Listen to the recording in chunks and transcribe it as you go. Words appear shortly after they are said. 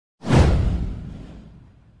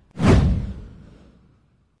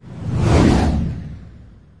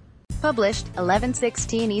Published,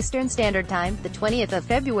 11:16 Eastern Standard Time, the 20th of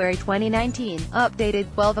February 2019.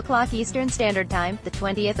 Updated, 12 o'clock Eastern Standard Time, the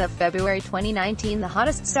 20th of February 2019. The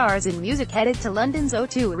hottest stars in music headed to London's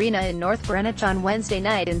O2 Arena in North Greenwich on Wednesday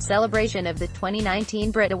night in celebration of the 2019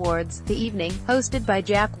 Brit Awards. The evening, hosted by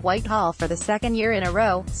Jack Whitehall for the second year in a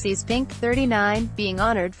row, sees Pink, 39, being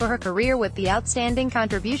honored for her career with the Outstanding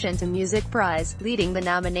Contribution to Music prize. Leading the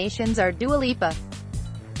nominations are Dua Lipa,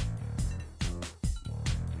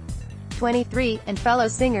 23, and fellow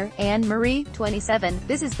singer, Anne-Marie, 27.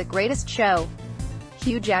 This is the greatest show.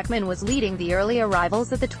 Hugh Jackman was leading the early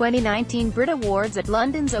arrivals at the 2019 Brit Awards at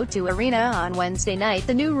London's O2 Arena on Wednesday night.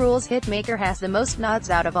 The New Rules hitmaker has the most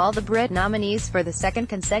nods out of all the Brit nominees for the second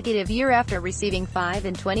consecutive year after receiving 5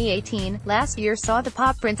 in 2018. Last year saw the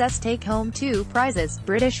pop princess take home 2 prizes,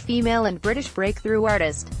 British Female and British Breakthrough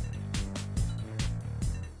Artist.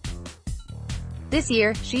 This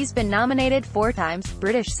year, she's been nominated 4 times,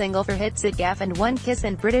 British Single for Hits It Gaff and One Kiss,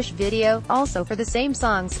 and British Video, also for the same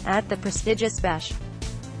songs, at the prestigious Bash.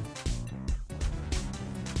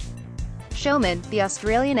 Showman, the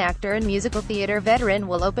Australian actor and musical theatre veteran,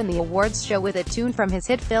 will open the awards show with a tune from his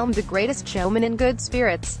hit film The Greatest Showman in good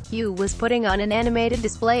spirits. Hugh was putting on an animated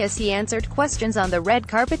display as he answered questions on the red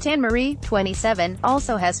carpet. Anne-Marie, 27,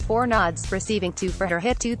 also has 4 nods, receiving 2 for her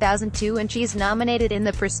hit 2002, and she's nominated in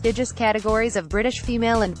the prestigious categories of British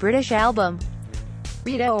Female and British Album.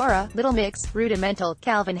 Rita Ora, Little Mix, Rudimental,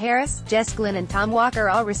 Calvin Harris, Jess Glynn and Tom Walker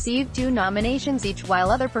all received 2 nominations each, while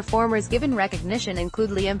other performers given recognition include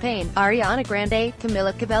Liam Payne, Ariana Grande,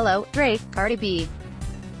 Camila Cabello, Drake, Cardi B,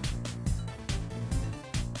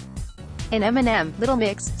 and Eminem. Little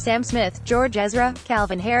Mix, Sam Smith, George Ezra,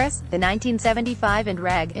 Calvin Harris, The 1975 and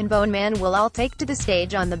Rag and Bone Man will all take to the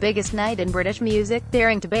stage on the biggest night in British music.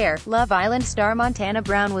 Daring to Bear, Love Island star Montana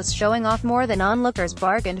Brown was showing off more than onlookers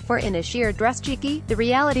bargained for in a sheer dress. Cheeky, the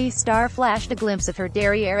reality star flashed a glimpse of her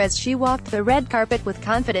derriere as she walked the red carpet with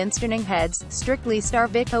confidence, turning heads. Strictly star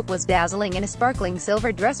Vic Hope was dazzling in a sparkling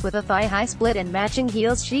silver dress with a thigh-high split and matching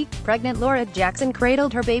heels. Chic, pregnant Laura Jackson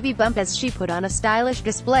cradled her baby bump as she put on a stylish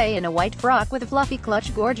display in a white frock with a fluffy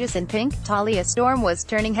clutch. Gorgeous in pink, Talia Storm was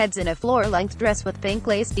turning heads in a floor-length dress with pink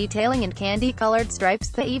lace detailing and candy-colored stripes.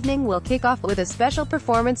 The evening will kick off with a special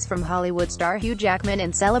performance from Hollywood star Hugh Jackman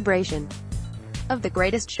in celebration of The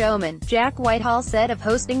Greatest Showman. Jack Whitehall said of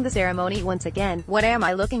hosting the ceremony, "Once again, what am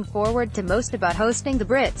I looking forward to most about hosting the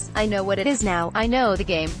Brits? I know what it is now. I know the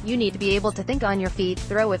game. You need to be able to think on your feet,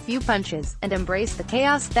 throw a few punches, and embrace the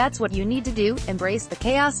chaos. That's what you need to do. Embrace the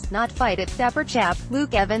chaos, not fight it." Dapper chap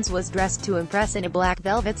Luke Evans was dressed to impress in a black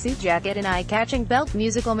velvet suit jacket and eye-catching belt.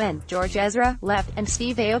 Musical men George Ezra, left, and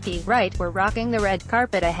Steve Aoki, right, were rocking the red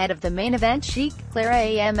carpet ahead of the main event. Chic, Clara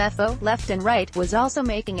Amfo, left and right, was also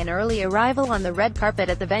making an early arrival on the red carpet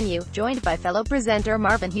at the venue, joined by fellow presenter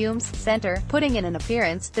Marvin Humes. Center, putting in an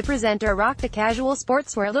appearance, the presenter rocked a casual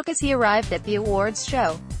sportswear look as he arrived at the awards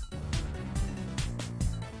show.